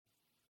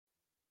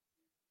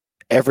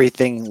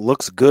Everything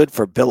looks good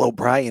for Bill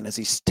O'Brien as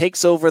he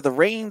takes over the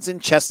reins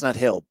in Chestnut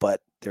Hill, but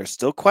there's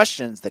still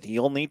questions that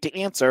he'll need to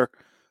answer.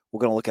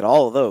 We're going to look at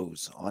all of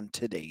those on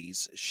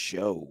today's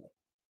show.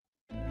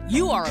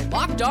 You are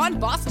Locked On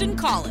Boston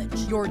College,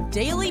 your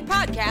daily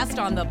podcast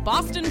on the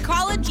Boston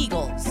College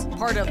Eagles,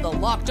 part of the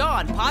Locked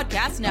On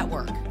Podcast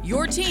Network,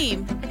 your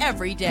team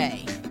every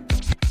day.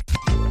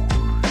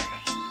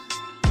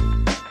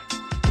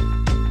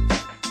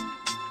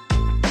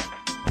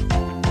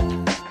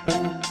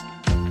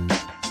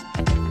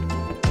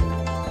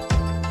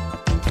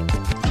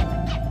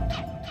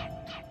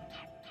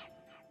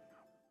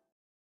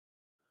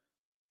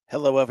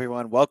 Hello,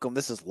 everyone. Welcome.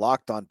 This is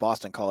Locked On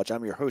Boston College.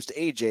 I'm your host,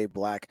 AJ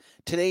Black.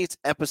 Today's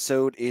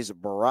episode is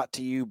brought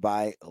to you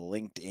by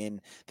LinkedIn.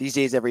 These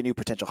days, every new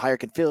potential hire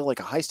can feel like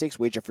a high-stakes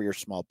wager for your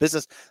small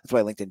business. That's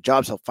why LinkedIn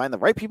Jobs help find the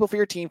right people for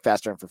your team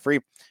faster and for free.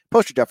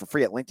 Post your job for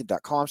free at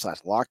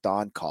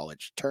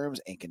linkedin.com/lockedoncollege.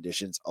 Terms and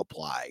conditions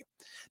apply.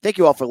 Thank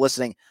you all for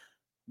listening.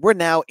 We're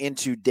now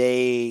into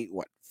day,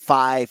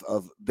 5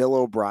 of Bill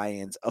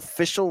O'Brien's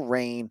official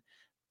reign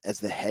as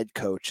the head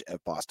coach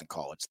at Boston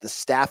College. The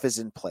staff is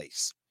in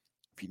place.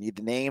 If you need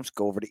the names,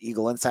 go over to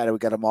Eagle Insider. We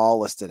got them all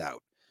listed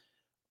out.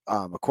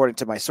 According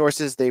to my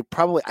sources, I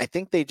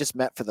think they just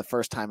met for the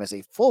first time as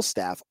a full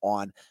staff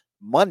on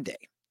Monday.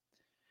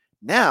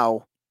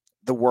 Now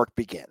the work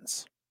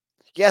begins.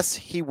 Yes,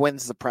 he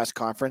wins the press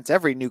conference.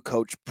 Every new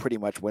coach pretty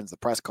much wins the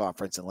press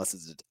conference unless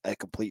it's a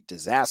complete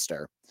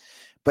disaster.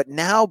 But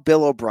now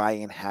Bill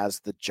O'Brien has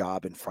the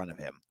job in front of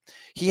him.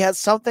 He has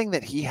something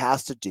that he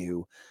has to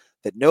do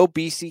that no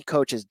BC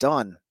coach has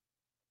done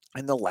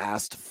in the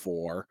last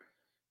 4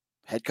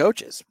 head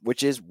coaches,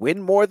 which is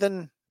win more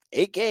than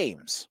 8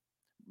 games.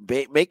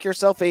 Make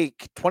yourself a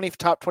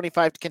top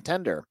 25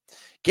 contender.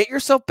 Get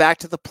yourself back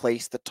to the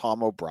place that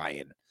Tom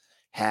O'Brien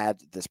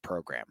had this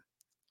program.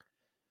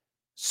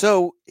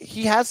 So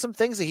he has some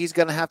things that he's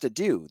going to have to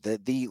do.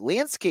 The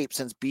landscape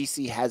since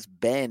BC has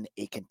been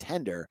a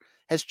contender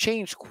has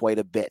changed quite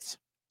a bit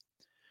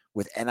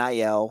with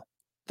NIL,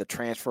 the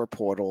transfer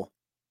portal,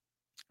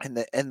 and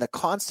the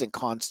constant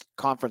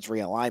conference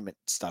realignment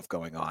stuff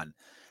going on.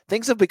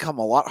 Things have become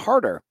a lot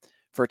harder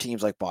for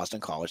teams like Boston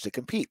College to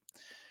compete.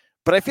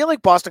 But I feel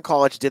like Boston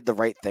College did the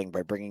right thing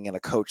by bringing in a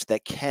coach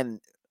that can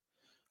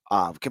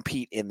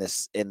compete in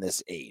this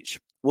age.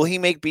 Will he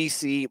make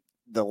BC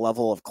the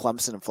level of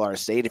Clemson and Florida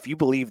State? If you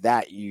believe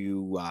that,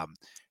 you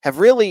have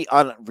really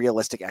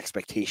unrealistic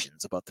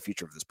expectations about the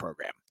future of this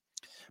program.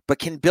 But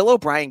can Bill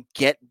O'Brien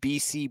get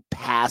BC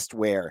past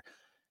where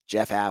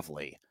Jeff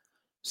Havley,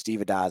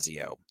 Steve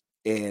Adazio,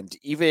 and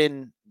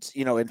even,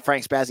 in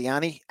Frank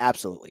Spaziani?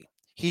 Absolutely.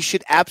 He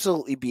should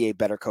absolutely be a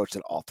better coach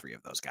than all 3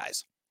 of those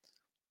guys.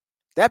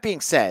 That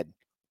being said,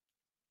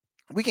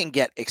 we can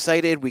get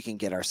excited, we can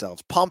get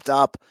ourselves pumped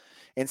up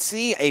and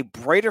see a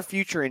brighter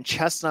future in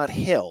Chestnut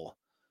Hill,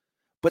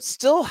 but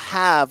still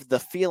have the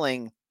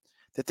feeling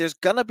that there's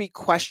going to be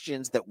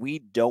questions that we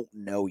don't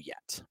know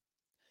yet.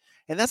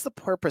 And that's the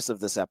purpose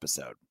of this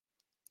episode.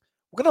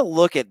 We're going to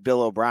look at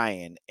Bill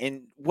O'Brien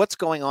and what's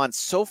going on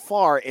so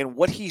far and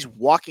what he's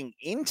walking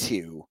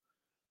into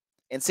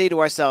and say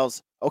to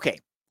ourselves, okay,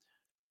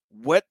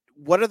 what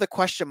are the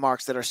question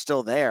marks that are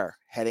still there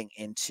heading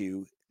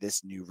into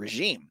this new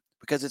regime?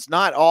 Because it's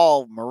not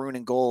all maroon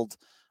and gold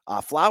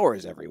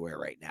flowers everywhere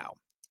right now.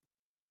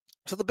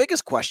 So the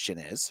biggest question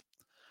is,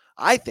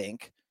 I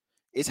think,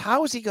 is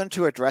how is he going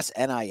to address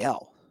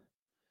NIL?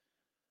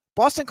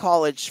 Boston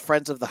College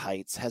Friends of the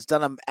Heights has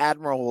done an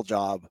admirable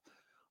job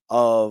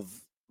of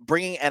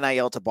bringing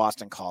NIL to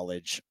Boston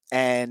College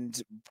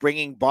and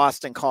bringing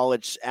Boston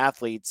College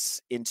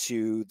athletes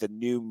into the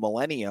new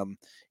millennium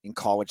in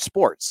college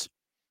sports.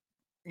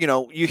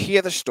 You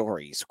hear the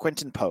stories,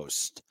 Quentin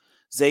Post,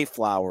 Zay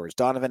Flowers,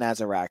 Donovan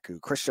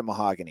Azaraku, Christian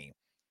Mahogany.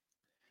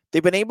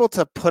 They've been able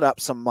to put up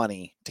some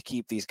money to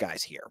keep these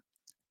guys here.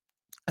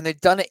 And they've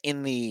done it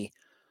in the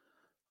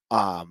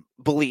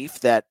belief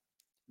that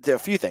there are a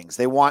few things.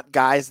 They want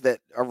guys that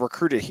are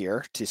recruited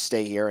here to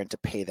stay here and to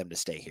pay them to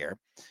stay here.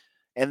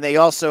 And they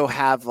also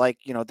have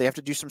they have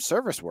to do some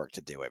service work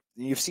to do it.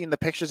 You've seen the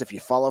pictures. If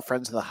you follow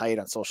Friends of the Height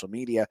on social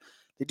media,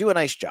 they do a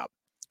nice job.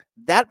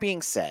 That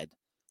being said,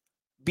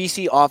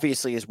 BC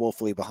obviously is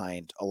woefully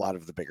behind a lot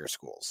of the bigger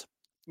schools.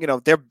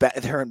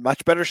 They're in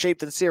much better shape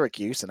than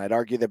Syracuse, and I'd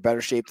argue they're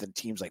better shape than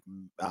teams like,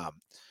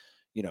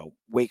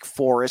 Wake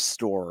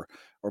Forest or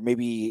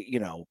maybe,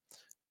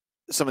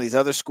 some of these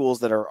other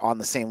schools that are on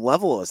the same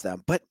level as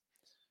them. But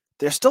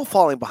they're still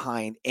falling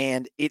behind,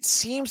 and it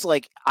seems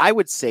like I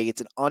would say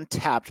it's an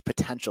untapped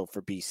potential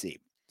for BC.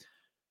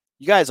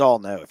 You guys all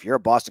know, if you're a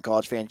Boston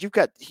College fan,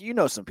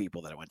 you've some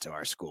people that went to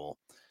our school,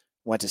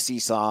 went to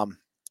CSOM.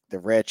 They're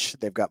rich.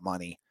 They've got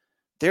money.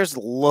 There's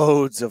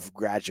loads of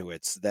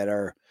graduates that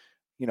are,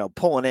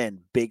 pulling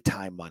in big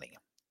time money.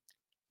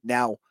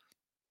 Now,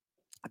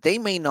 they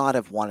may not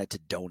have wanted to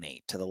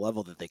donate to the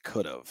level that they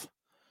could have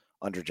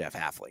under Jeff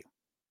Havley.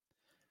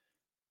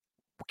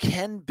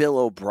 Can Bill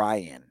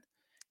O'Brien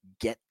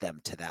get them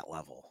to that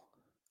level?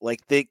 Like,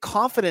 the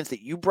confidence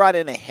that you brought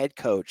in a head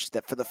coach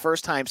that for the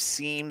first time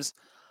seems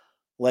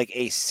like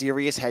a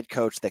serious head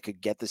coach that could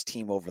get this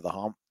team over the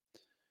hump?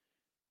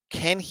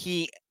 Can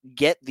he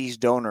get these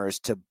donors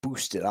to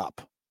boost it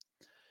up?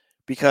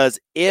 Because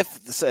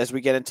if, as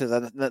we get into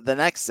the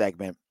next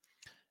segment,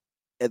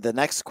 the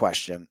next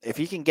question, if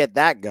he can get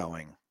that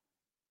going,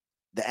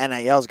 the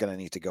NIL is going to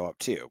need to go up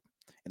too.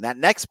 And that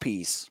next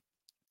piece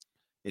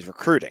is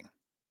recruiting.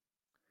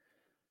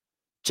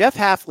 Jeff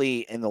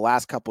Hafley in the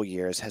last couple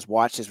years has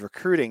watched his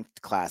recruiting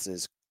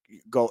classes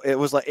go.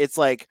 It's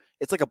like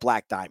a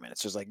black diamond.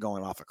 It's just like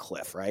going off a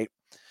cliff, right?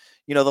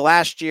 You know, the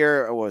last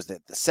year, what was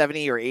it, the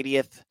 70 or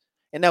 80th?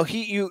 And now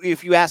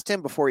if you asked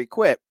him before he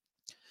quit,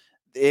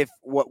 if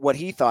what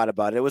he thought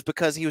about it, was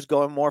because he was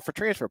going more for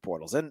transfer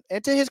portals. And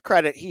to his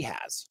credit, he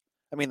has.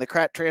 I mean,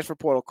 the transfer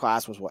portal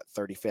class was what,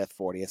 35th,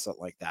 40th,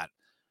 something like that.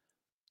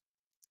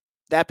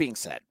 That being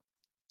said,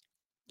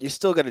 you're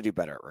still going to do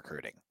better at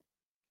recruiting.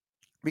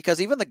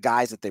 Because even the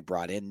guys that they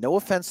brought in, no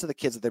offense to the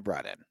kids that they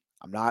brought in,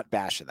 I'm not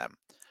bashing them,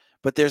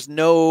 but there's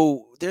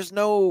no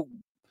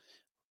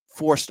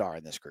 4-star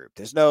in this group.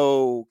 There's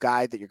no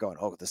guy that you're going,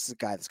 oh, this is a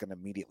guy that's going to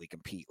immediately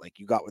compete. Like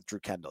you got with Drew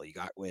Kendall, you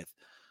got with,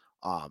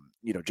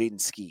 Jaden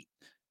Skeet.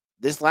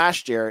 This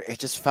last year, it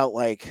just felt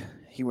like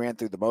he ran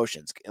through the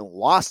motions and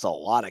lost a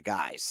lot of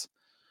guys.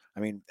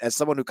 I mean, as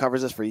someone who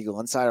covers this for Eagle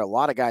Insider, a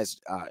lot of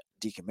guys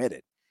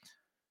decommitted.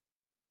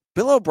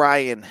 Bill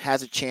O'Brien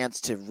has a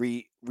chance to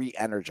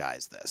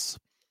re-energize this,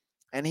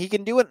 and he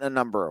can do it in a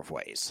number of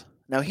ways.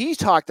 Now, he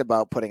talked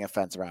about putting a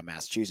fence around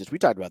Massachusetts. We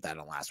talked about that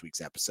on last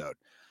week's episode.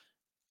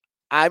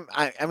 I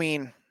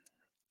mean,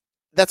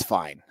 that's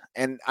fine.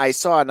 And I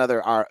saw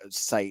another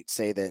site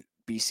say that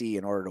BC,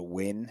 in order to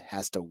win,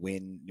 has to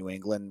win New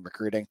England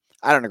recruiting.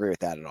 I don't agree with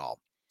that at all.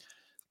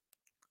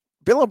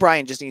 Bill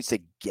O'Brien just needs to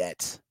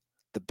get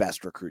the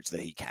best recruits that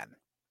he can.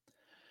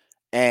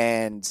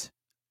 And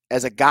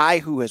as a guy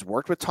who has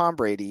worked with Tom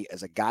Brady,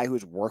 as a guy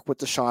who's worked with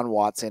Deshaun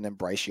Watson and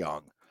Bryce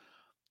Young,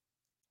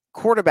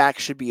 quarterback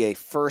should be a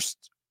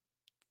first,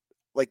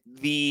 like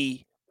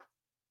the,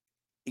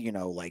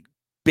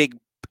 big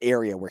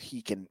area where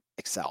he can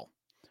excel,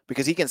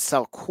 because he can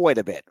sell quite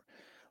a bit.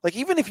 Like,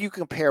 even if you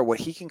compare what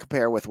he can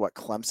compare with what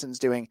Clemson's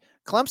doing,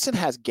 Clemson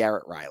has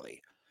Garrett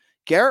Riley.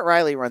 Garrett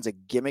Riley runs a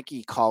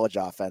gimmicky college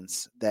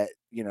offense that,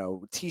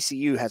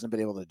 TCU hasn't been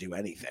able to do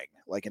anything,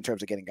 like in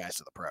terms of getting guys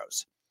to the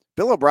pros.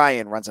 Bill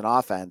O'Brien runs an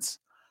offense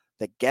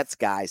that gets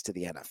guys to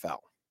the NFL.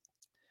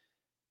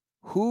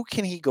 Who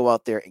can he go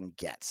out there and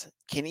get?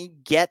 Can he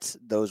get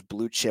those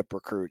blue chip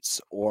recruits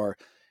or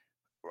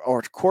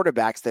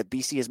quarterbacks that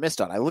BC has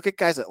missed on? I look at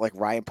guys like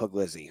Ryan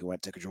Puglisi, who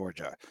went to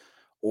Georgia,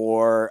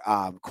 or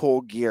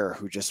Cole Gear,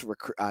 who just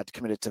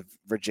committed to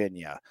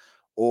Virginia,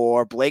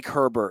 or Blake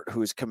Herbert,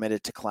 who's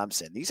committed to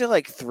Clemson. These are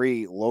like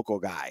 3 local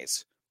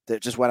guys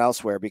that just went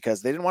elsewhere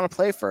because they didn't want to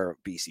play for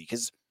BC.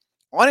 Because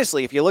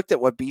honestly, if you looked at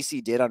what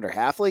BC did under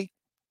Hafley,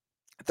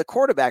 the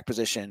quarterback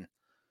position,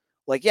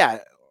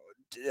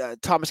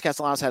 Thomas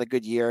Castellanos had a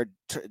good year.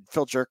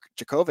 Phil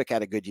Jakovic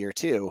had a good year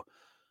too,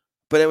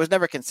 but it was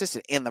never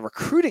consistent. And the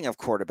recruiting of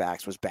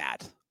quarterbacks was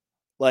bad.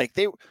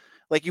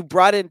 You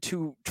brought in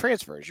 2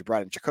 transfers. You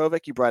brought in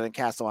Jakovic, you brought in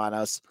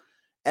Castellanos.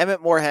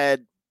 Emmett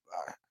Moorhead,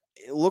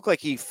 it looked like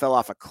he fell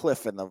off a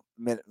cliff in the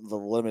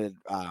limited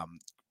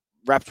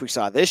reps we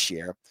saw this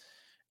year.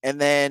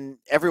 And then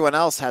everyone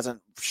else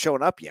hasn't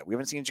shown up yet. We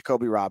haven't seen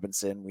Jacoby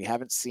Robinson. We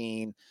haven't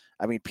seen,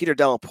 Peter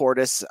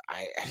Delaportis.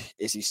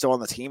 Is he still on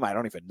the team? I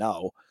don't even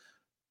know.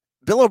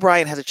 Bill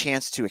O'Brien has a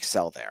chance to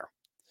excel there.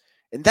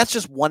 And that's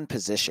just one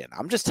position.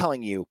 I'm just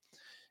telling you,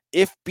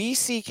 if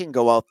BC can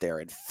go out there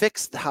and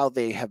fix how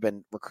they have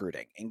been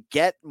recruiting and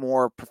get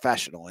more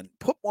professional and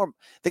they're going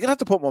to have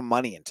to put more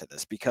money into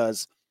this,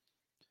 because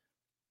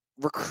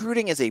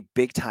recruiting is a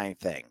big time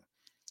thing.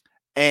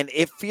 And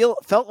it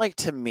felt like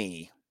to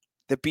me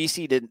that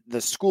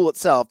the school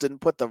itself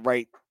didn't put the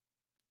right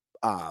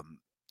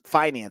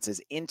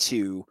finances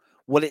into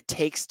what it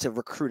takes to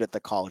recruit at the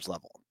college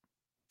level.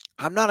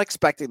 I'm not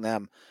expecting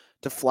them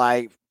to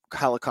fly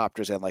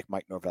helicopters in like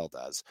Mike Norvell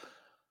does.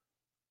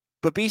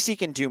 But BC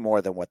can do more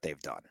than what they've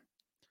done.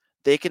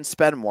 They can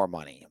spend more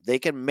money. They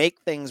can make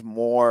things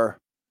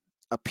more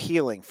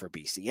appealing for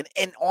BC.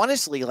 And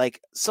honestly, like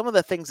some of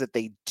the things that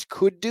they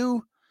could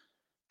do,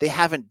 they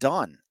haven't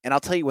done. And I'll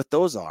tell you what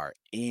those are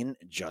in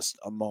just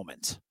a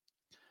moment.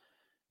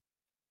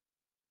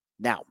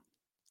 Now,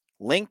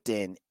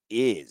 LinkedIn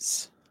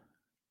is,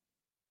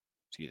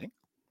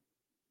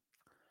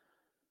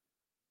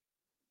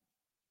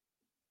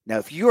 Now,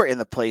 if you are in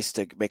the place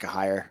to make a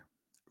hire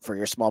for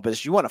your small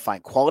business, you want to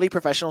find quality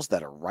professionals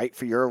that are right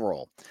for your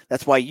role.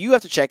 That's why you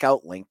have to check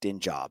out LinkedIn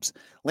Jobs.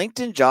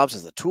 LinkedIn Jobs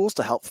has the tools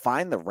to help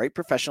find the right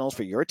professionals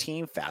for your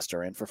team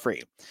faster and for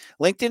free.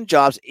 LinkedIn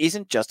Jobs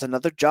isn't just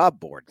another job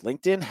board.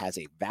 LinkedIn has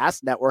a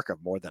vast network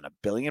of more than 1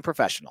 billion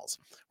professionals,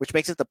 which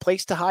makes it the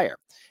place to hire.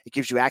 It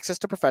gives you access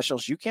to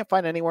professionals you can't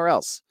find anywhere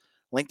else.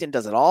 LinkedIn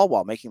does it all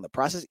while making the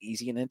process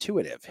easy and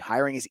intuitive.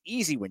 Hiring is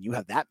easy when you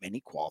have that many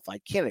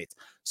qualified candidates.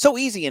 So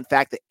easy, in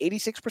fact, that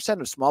 86%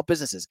 of small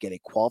businesses get a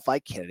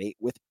qualified candidate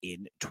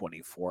within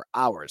 24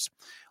 hours.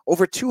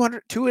 Over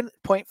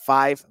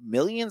 2.5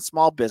 million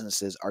small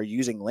businesses are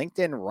using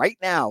LinkedIn right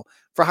now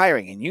for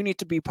hiring, and you need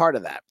to be part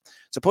of that.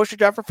 So post your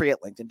job for free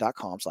at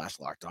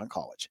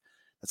linkedin.com/lockedoncollege.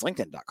 That's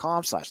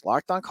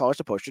linkedin.com/lockedoncollege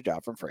to post your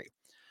job for free.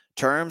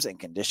 Terms and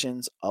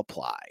conditions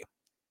apply.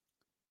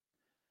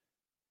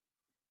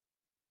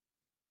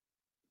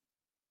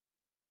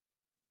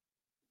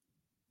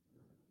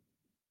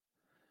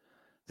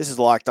 This is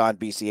Locked On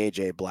BC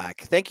AJ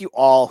Black. Thank you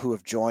all who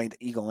have joined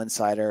Eagle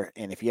Insider.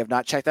 And if you have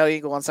not checked out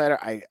Eagle Insider,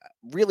 I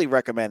really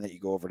recommend that you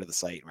go over to the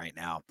site right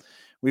now.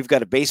 We've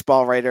got a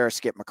baseball writer,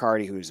 Skip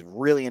McCarty, who's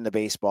really into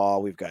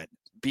baseball. We've got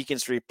Beacon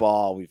Street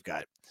Ball. We've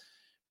got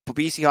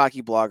BC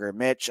hockey blogger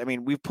Mitch. I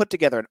mean, we've put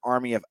together an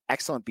army of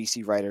excellent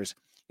BC writers.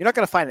 You're not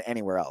going to find it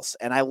anywhere else.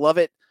 And I love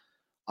it.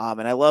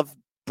 And I love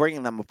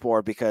bringing them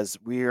aboard because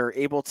we're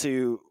able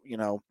to,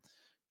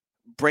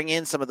 bring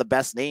in some of the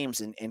best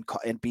names in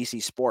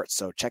BC sports.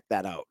 So check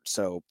that out.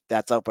 So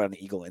that's up on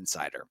the Eagle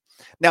Insider.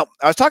 Now,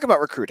 I was talking about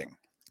recruiting.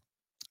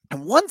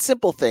 And one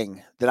simple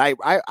thing that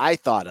I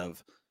thought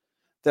of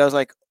that I was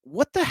like,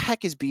 what the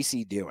heck is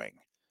BC doing?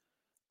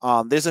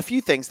 There's a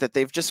few things that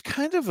they've just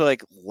kind of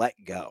like let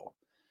go.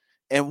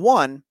 And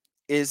one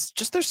is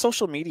just their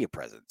social media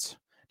presence.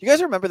 Do you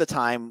guys remember the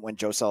time when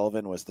Joe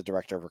Sullivan was the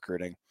director of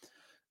recruiting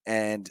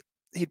and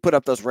he'd put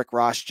up those Rick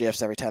Ross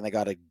GIFs every time they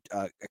got a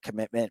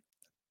commitment?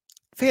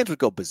 Fans would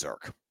go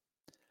berserk.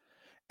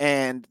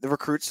 And the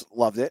recruits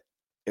loved it.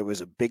 It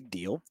was a big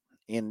deal.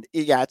 And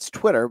yeah, it's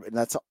Twitter, and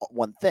that's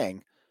one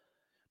thing.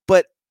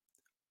 But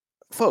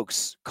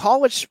folks,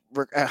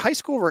 high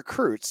school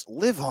recruits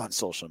live on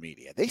social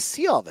media. They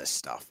see all this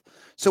stuff.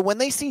 So when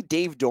they see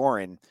Dave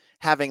Doran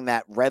having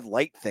that red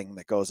light thing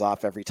that goes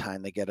off every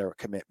time they get a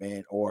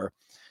commitment, or,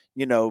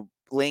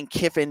 Lane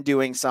Kiffin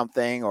doing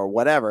something or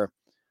whatever,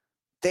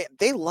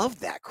 they love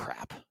that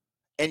crap.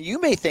 And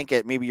you may think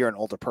maybe you're an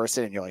older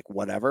person and you're like,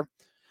 whatever,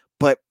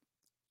 but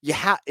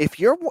if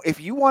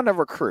you want to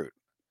recruit,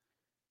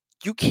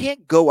 you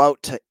can't go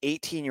out to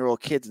 18-year-old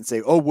kids and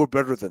say, oh, we're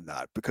better than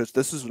that because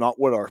this is not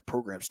what our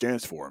program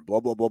stands for and blah,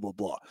 blah, blah, blah,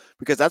 blah,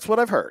 because that's what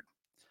I've heard.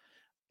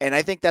 And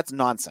I think that's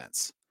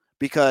nonsense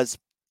because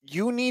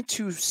you need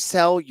to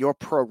sell your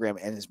program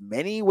in as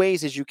many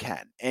ways as you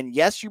can. And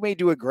yes, you may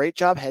do a great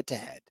job head to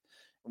head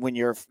when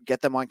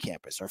get them on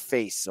campus or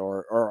face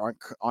or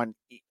on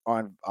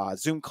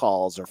Zoom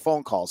calls or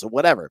phone calls or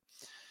whatever.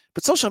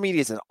 But social media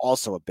is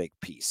also a big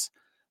piece.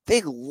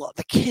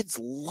 The kids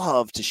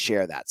love to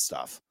share that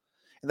stuff.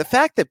 And the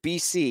fact that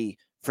BC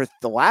for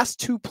the last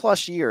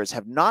 2+ years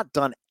have not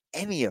done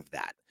any of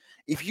that.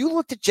 If you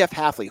looked at Jeff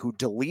Hafley, who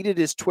deleted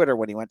his Twitter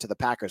when he went to the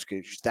Packers,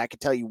 because that could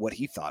tell you what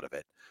he thought of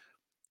it.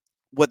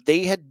 What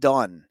they had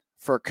done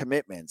for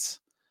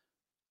commitments,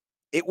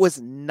 it was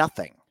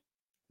nothing.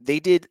 They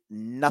did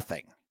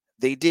nothing.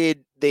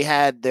 They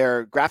had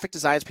their graphic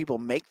designs people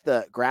make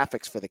the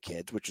graphics for the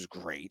kids, which is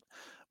great,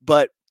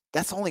 but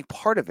that's only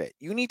part of it.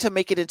 You need to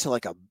make it into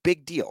like a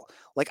big deal.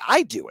 Like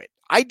I do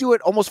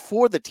it almost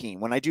for the team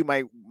when I do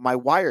my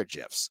wire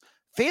GIFs.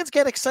 Fans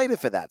get excited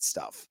for that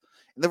stuff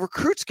and the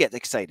recruits get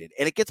excited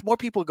and it gets more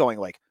people going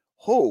like,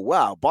 oh,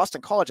 wow,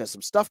 Boston College has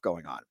some stuff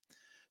going on.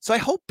 So I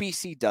hope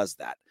BC does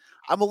that.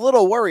 I'm a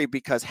little worried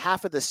because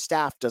half of the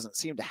staff doesn't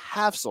seem to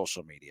have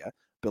social media.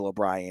 Bill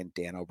O'Brien,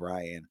 Dan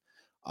O'Brien,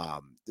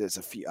 there's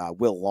a few,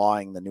 Will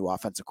Lawing, the new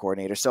offensive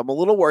coordinator. So I'm a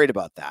little worried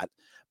about that,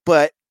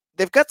 but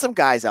they've got some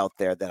guys out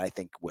there that I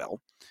think will.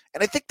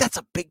 And I think that's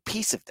a big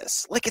piece of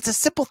this. Like it's a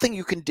simple thing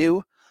you can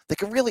do that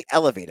can really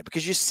elevate it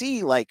because you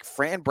see like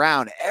Fran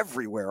Brown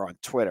everywhere on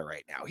Twitter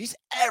right now. He's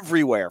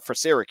everywhere for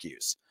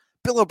Syracuse.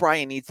 Bill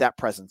O'Brien needs that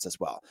presence as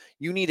well.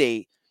 You need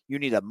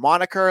a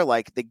moniker.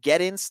 Like the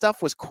Get In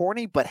stuff was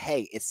corny, but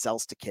hey, it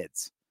sells to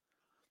kids.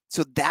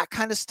 So that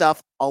kind of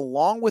stuff,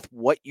 along with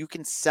what you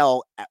can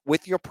sell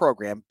with your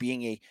program,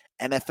 being a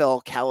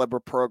NFL caliber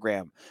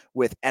program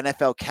with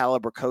NFL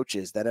caliber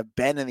coaches that have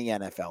been in the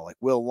NFL, like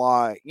Will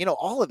Law,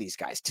 all of these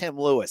guys, Tim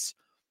Lewis,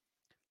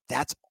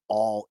 that's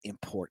all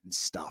important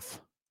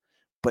stuff.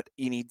 But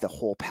you need the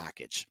whole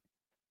package.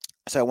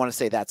 So I want to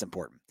say that's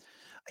important.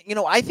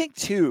 I think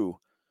too,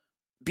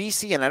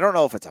 BC, and I don't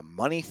know if it's a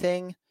money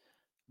thing,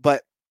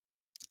 but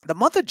the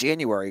month of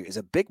January is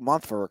a big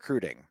month for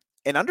recruiting.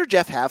 And under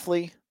Jeff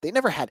Hafley, they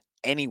never had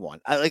anyone.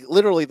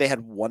 Literally, they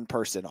had one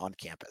person on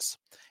campus.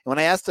 And when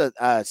I asked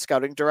a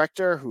scouting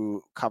director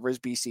who covers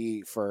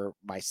BC for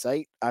my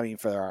site,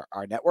 for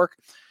our network,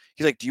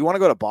 he's like, do you want to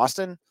go to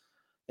Boston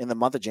in the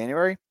month of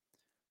January?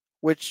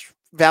 Which,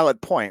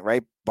 valid point,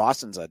 right?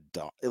 Boston's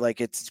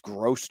it's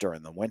gross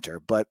during the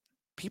winter, but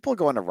people are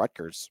going to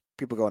Rutgers.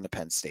 People going to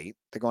Penn State.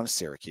 They're going to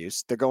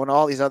Syracuse. They're going to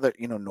all these other,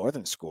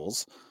 northern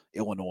schools,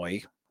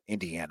 Illinois,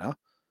 Indiana.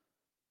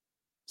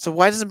 So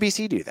why doesn't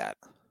BC do that?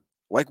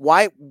 Like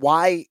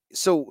why?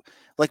 So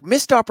like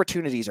missed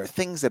opportunities are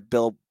things that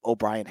Bill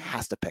O'Brien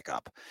has to pick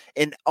up.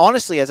 And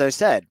honestly, as I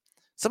said,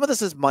 some of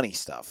this is money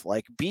stuff.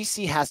 Like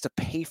BC has to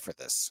pay for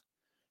this.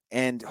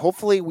 And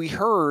hopefully we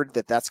heard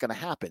that that's going to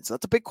happen. So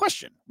that's a big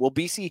question. Will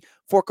BC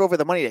fork over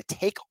the money to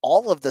take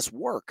all of this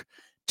work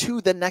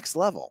to the next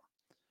level?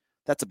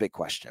 That's a big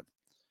question.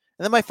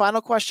 And then my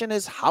final question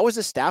is, how is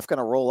the staff going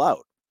to roll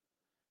out?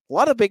 A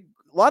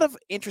lot of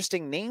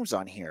interesting names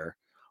on here.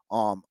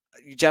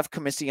 Jeff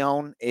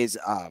Commission is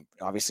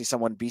obviously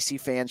someone BC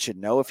fans should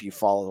know if you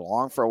followed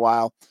along for a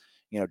while.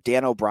 You know,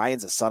 Dan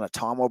O'Brien's the son of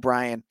Tom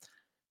O'Brien.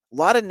 A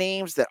lot of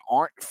names that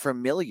aren't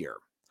familiar.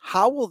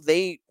 How will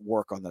they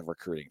work on the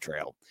recruiting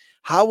trail?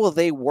 How will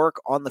they work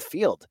on the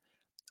field?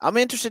 I'm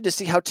interested to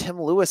see how Tim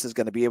Lewis is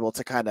going to be able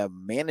to kind of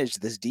manage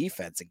this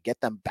defense and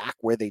get them back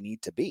where they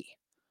need to be.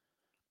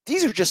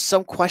 These are just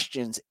some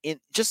questions in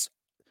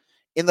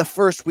the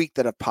first week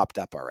that have popped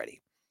up already.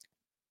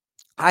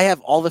 I have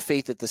all the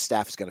faith that the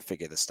staff is going to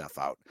figure this stuff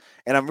out.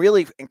 And I'm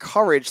really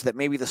encouraged that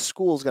maybe the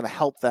school is going to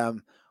help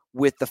them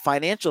with the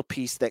financial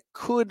piece that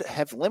could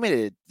have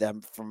limited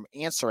them from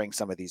answering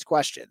some of these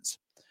questions.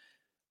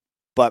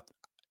 But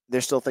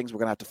there's still things we're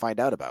going to have to find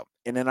out about.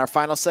 And in our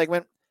final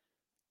segment,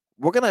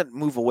 we're going to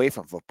move away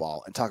from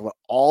football and talk about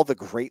all the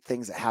great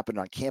things that happened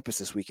on campus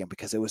this weekend,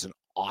 because it was an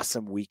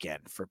awesome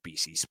weekend for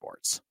BC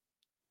sports.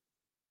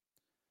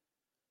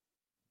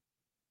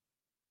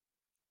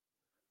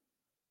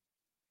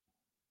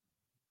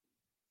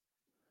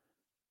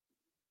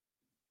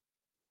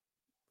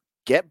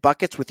 Get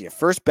buckets with your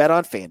first bet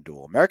on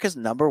FanDuel, America's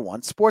 #1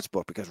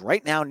 sportsbook, because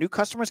right now new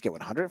customers get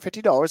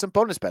 $150 in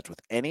bonus bets with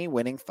any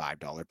winning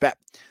 $5 bet.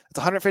 That's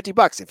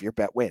 $150 if your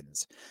bet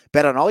wins.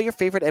 Bet on all your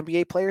favorite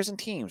NBA players and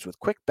teams with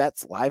quick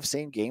bets, live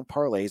same-game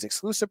parlays,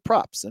 exclusive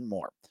props, and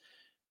more.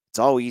 It's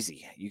all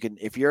easy. You can,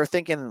 if you're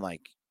thinking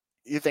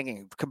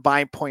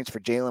combined points for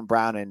Jaylen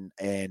Brown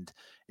and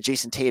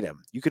Jason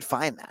Tatum, you could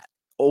find that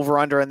over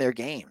under in their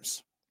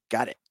games.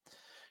 Got it.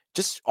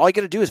 Just all you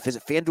got to do is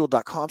visit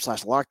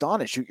FanDuel.com/lockedon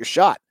and shoot your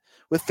shot.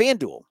 With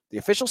FanDuel, the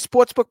official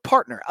sportsbook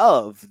partner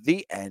of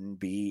the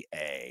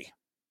NBA.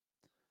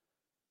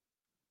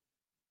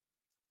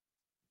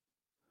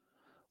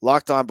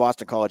 Locked On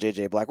Boston College,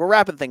 AJ Black. We're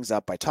wrapping things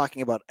up by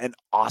talking about an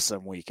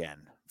awesome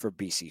weekend for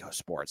BC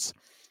sports.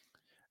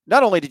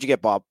 Not only did you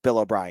get Bill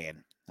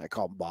O'Brien, I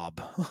call him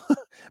Bob,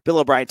 Bill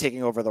O'Brien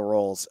taking over the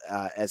roles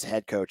as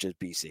head coach at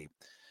BC,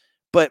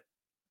 but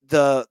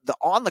the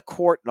on the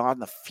court and on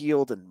the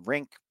field and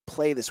rink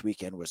play this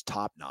weekend was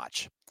top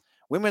notch.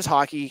 Women's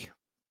hockey,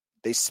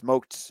 they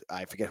smoked.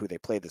 I forget who they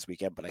played this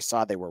weekend, but I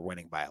saw they were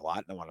winning by a lot,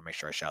 and I want to make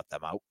sure I shout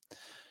them out.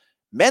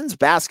 Men's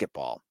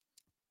basketball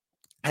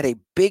had a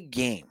big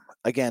game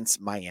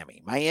against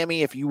Miami.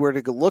 Miami, if you were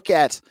to look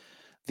at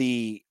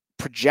the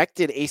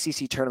projected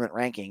ACC tournament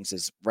rankings,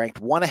 is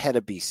ranked one ahead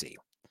of BC.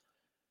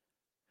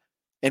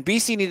 And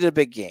BC needed a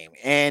big game.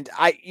 And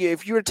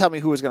if you were to tell me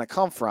who was going to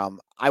come from,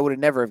 I would have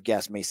never have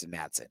guessed Mason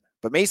Madsen.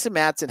 But Mason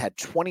Madsen had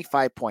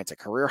 25 points, a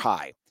career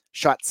high,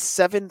 shot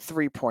 7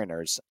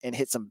 3-pointers, and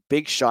hit some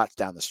big shots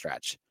down the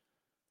stretch.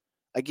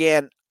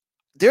 Again,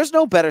 there's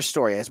no better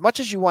story. As much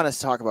as you want to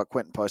talk about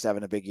Quentin Post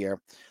having a big year,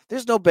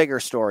 there's no bigger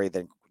story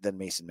than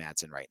Mason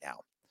Madsen right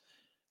now.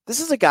 This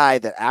is a guy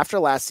that after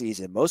last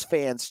season, most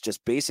fans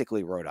just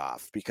basically wrote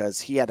off because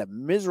he had a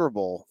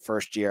miserable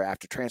first year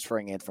after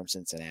transferring in from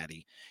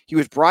Cincinnati. He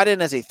was brought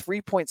in as a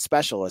 3-point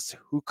specialist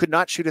who could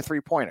not shoot a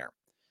 3-pointer.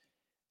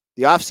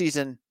 The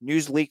offseason,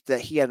 news leaked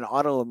that he had an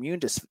autoimmune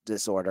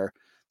disorder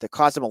that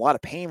caused him a lot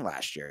of pain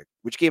last year,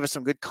 which gave us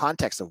some good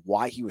context of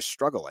why he was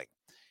struggling.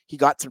 He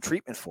got some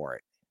treatment for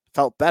it,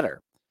 felt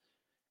better.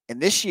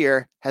 And this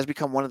year has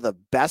become one of the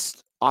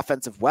best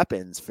offensive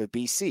weapons for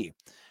BC.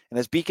 And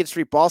as Beacon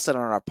Street Ball said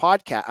on our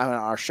podcast, on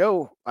our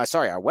show, our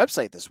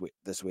website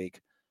this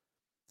week,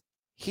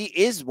 he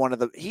is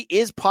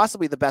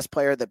possibly the best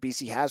player that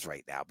BC has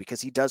right now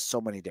because he does so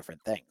many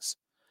different things.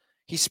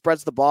 He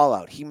spreads the ball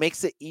out. He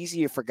makes it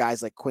easier for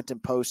guys like Quentin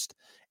Post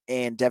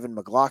and Devin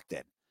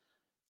McLaughlin.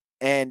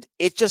 And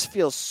it just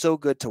feels so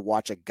good to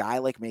watch a guy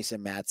like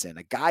Mason Madsen,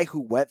 a guy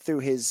who went through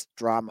his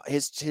drama,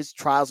 his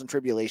trials and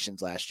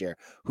tribulations last year,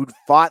 who'd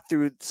fought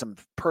through some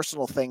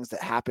personal things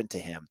that happened to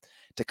him,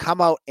 to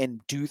come out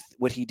and do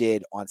what he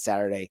did on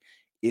Saturday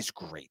is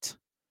great.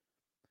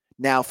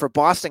 Now, for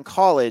Boston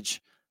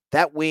College,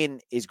 that win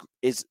is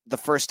the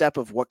first step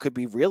of what could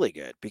be really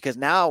good, because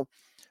now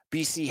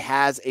BC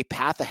has a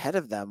path ahead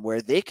of them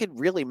where they could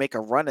really make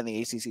a run in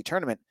the ACC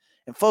tournament.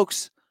 And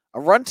folks, a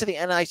run to the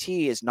NIT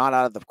is not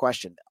out of the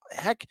question.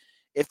 Heck,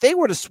 if they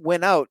were to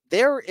win out,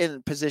 they're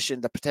in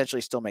position to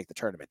potentially still make the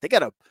tournament. They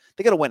gotta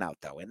win out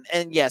though.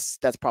 And yes,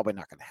 that's probably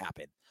not going to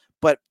happen.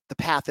 But the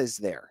path is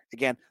there.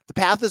 Again, the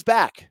path is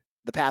back.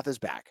 The path is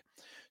back.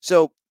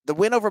 So the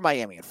win over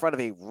Miami in front of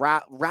a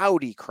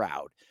rowdy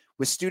crowd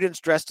with students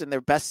dressed in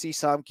their best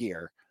CSOM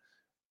gear,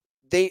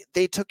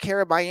 they took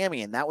care of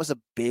Miami, and that was a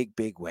big,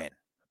 big win.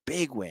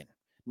 Big win.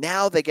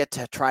 Now they get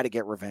to try to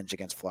get revenge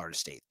against Florida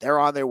State. They're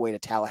on their way to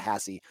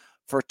Tallahassee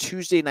for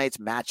Tuesday night's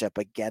matchup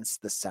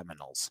against the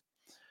Seminoles.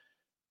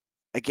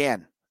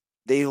 Again,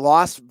 they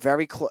lost a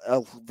very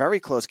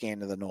close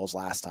game to the Noles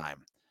last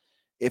time.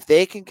 If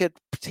they can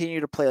continue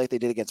to play like they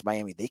did against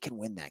Miami, they can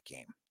win that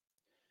game.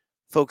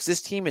 Folks,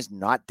 this team is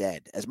not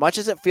dead. As much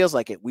as it feels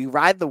like it, we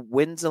ride the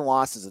wins and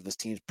losses of this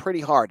team pretty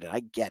hard, and I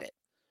get it.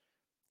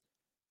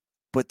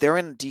 But they're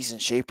in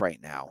decent shape right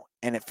now,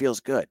 and it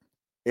feels good.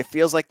 It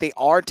feels like they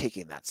are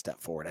taking that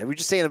step forward. I was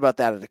just saying about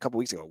that a couple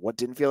weeks ago. What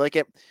didn't feel like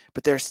it?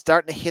 But they're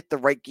starting to hit the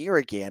right gear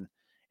again,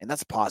 and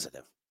that's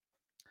positive.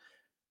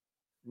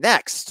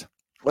 Next,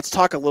 let's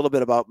talk a little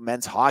bit about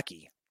men's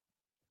hockey,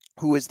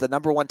 who is the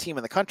number one team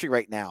in the country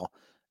right now.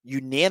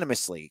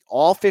 Unanimously,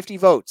 all 50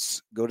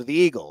 votes go to the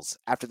Eagles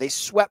after they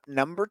swept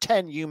number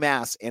 10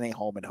 UMass in a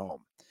home and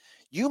home.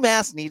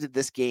 UMass needed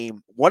this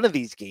game, one of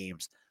these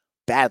games,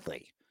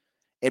 badly.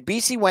 And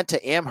BC went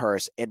to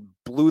Amherst and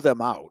blew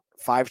them out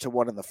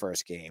 5-1 in the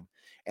first game.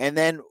 And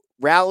then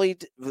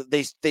rallied.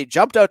 They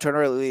jumped out to an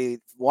early lead,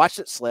 watched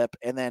it slip,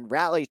 and then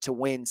rallied to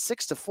win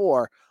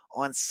 6-4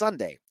 on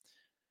Sunday.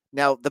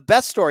 Now, the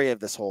best story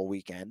of this whole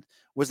weekend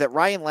was that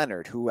Ryan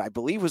Leonard, who I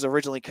believe was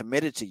originally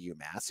committed to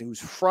UMass, who's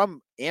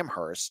from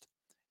Amherst,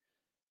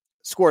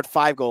 scored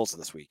 5 goals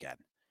this weekend.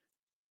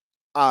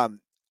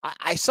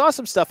 I saw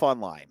some stuff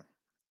online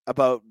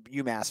about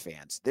UMass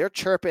fans. They're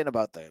chirping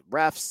about the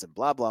refs and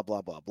blah, blah,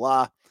 blah, blah,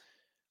 blah.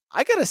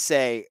 I got to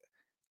say,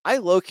 I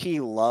low-key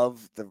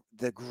love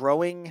the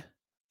growing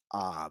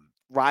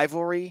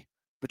rivalry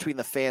between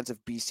the fans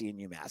of BC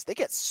and UMass. They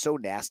get so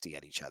nasty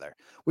at each other,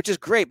 which is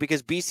great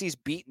because BC's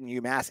beaten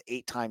UMass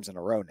 8 times in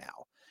a row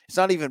now. It's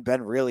not even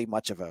been really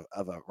much of a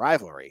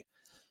rivalry.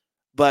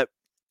 But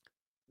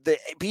the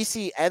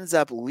BC ends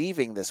up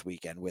leaving this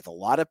weekend with a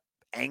lot of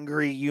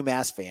angry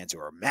UMass fans who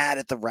are mad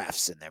at the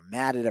refs and they're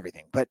mad at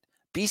everything. But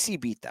BC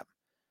beat them.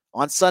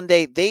 On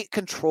Sunday, they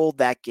controlled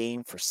that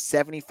game for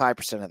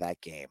 75% of that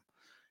game.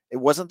 It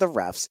wasn't the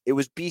refs. It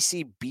was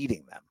BC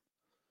beating them.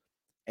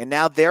 And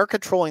now they're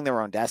controlling their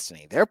own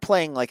destiny. They're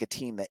playing like a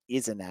team that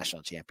is a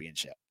national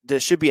championship. There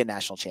should be a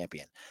national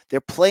champion.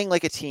 They're playing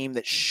like a team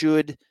that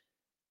should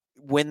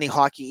win the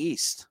Hockey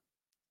East.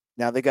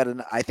 Now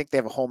I think they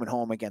have a home and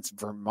home against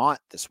Vermont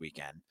this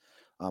weekend,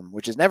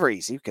 which is never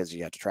easy because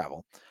you have to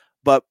travel.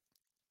 But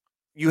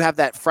you have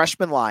that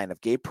freshman line of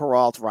Gabe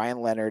Peralt,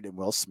 Ryan Leonard, and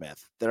Will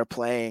Smith that are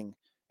playing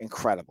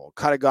incredible.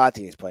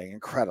 Katagati is playing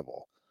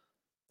incredible.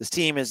 This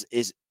team is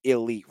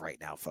elite right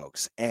now,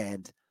 folks.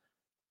 And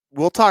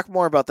we'll talk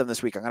more about them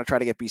this week. I'm going to try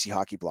to get BC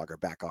Hockey Blogger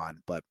back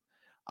on, but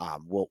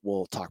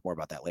we'll talk more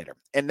about that later.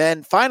 And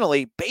then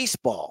finally,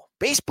 baseball.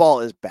 Baseball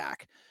is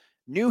back.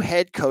 New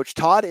head coach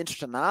Todd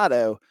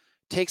Interdonato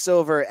takes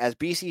over as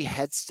BC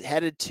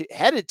headed to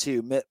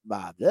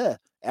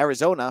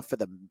Arizona for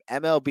the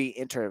MLB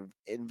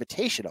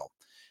Invitational.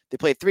 They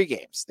played 3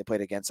 games. They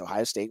played against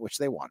Ohio State, which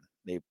they won.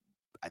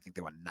 I think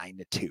they won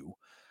 9-2.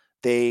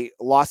 They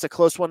lost a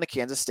close one to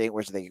Kansas State,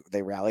 which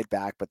they rallied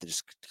back, but they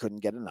just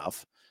couldn't get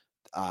enough.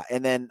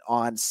 And then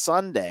on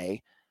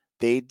Sunday,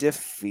 they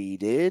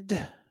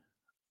defeated.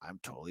 I'm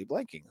totally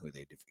blanking who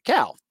they defeated.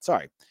 Cal,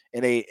 sorry,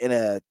 in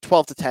a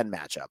 12-10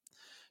 matchup.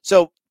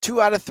 So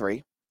 2 out of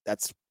 3.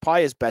 That's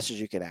probably as best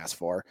as you can ask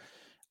for.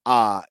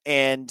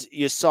 And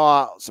you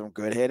saw some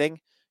good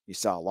hitting. You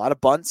saw a lot of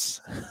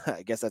bunts.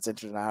 I guess that's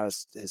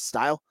Interdonato's his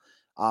style.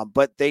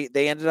 But they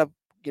ended up,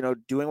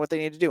 doing what they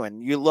need to do.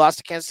 And you lost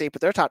to Kansas State,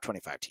 but they're a top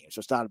 25 team, so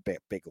it's not a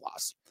big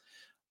loss.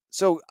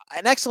 So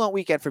an excellent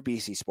weekend for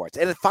BC sports.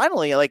 And then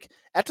finally,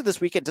 after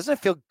this weekend, doesn't it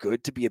feel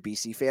good to be a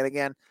BC fan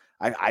again?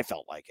 I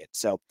felt like it.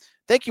 So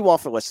thank you all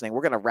for listening.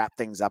 We're going to wrap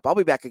things up. I'll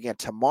be back again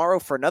tomorrow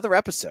for another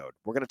episode.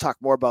 We're going to talk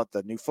more about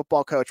the new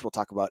football coach. We'll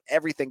talk about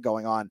everything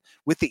going on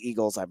with the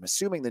Eagles. I'm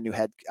assuming the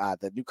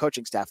new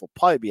coaching staff will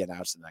probably be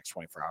announced in the next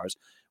 24 hours.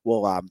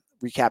 We'll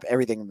recap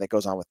everything that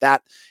goes on with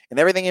that and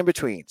everything in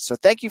between. So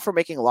thank you for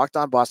making Locked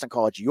On Boston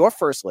College your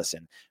first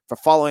listen, for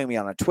following me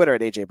on Twitter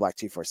at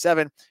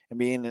AJBlack247 and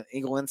being an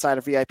Eagle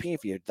Insider VIP.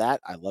 If you're that,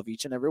 I love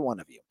each and every one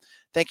of you.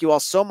 Thank you all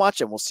so much,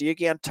 and we'll see you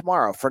again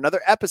tomorrow for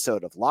another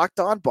episode of Locked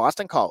On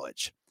Boston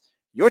College,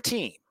 your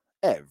team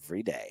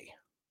every day.